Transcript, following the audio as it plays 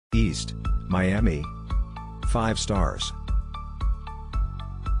East Miami. 5 stars.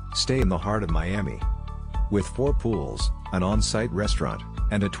 Stay in the heart of Miami. With 4 pools, an on-site restaurant,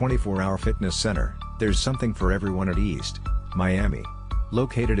 and a 24-hour fitness center, there's something for everyone at East Miami.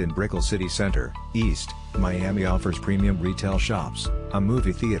 Located in Brickell City Center, East Miami offers premium retail shops, a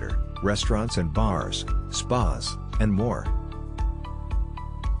movie theater, restaurants and bars, spas, and more.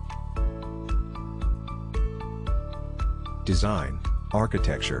 Design,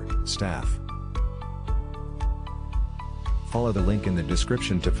 architecture, staff. Follow the link in the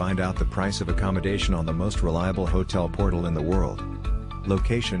description to find out the price of accommodation on the most reliable hotel portal in the world.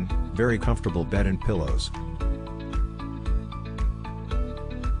 Location, very comfortable bed and pillows.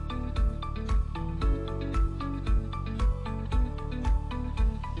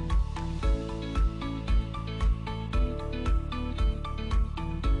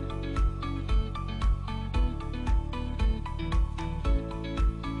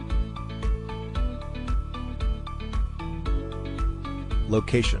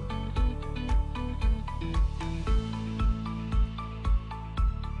 Location.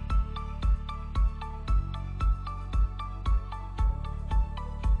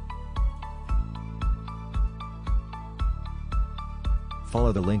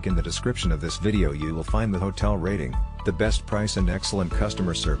 Follow the link in the description of this video. You will find the hotel rating, the best price and excellent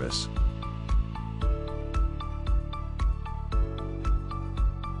customer service.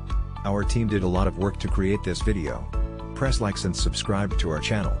 Our team did a lot of work to create this video. Press likes and subscribe to our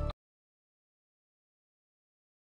channel.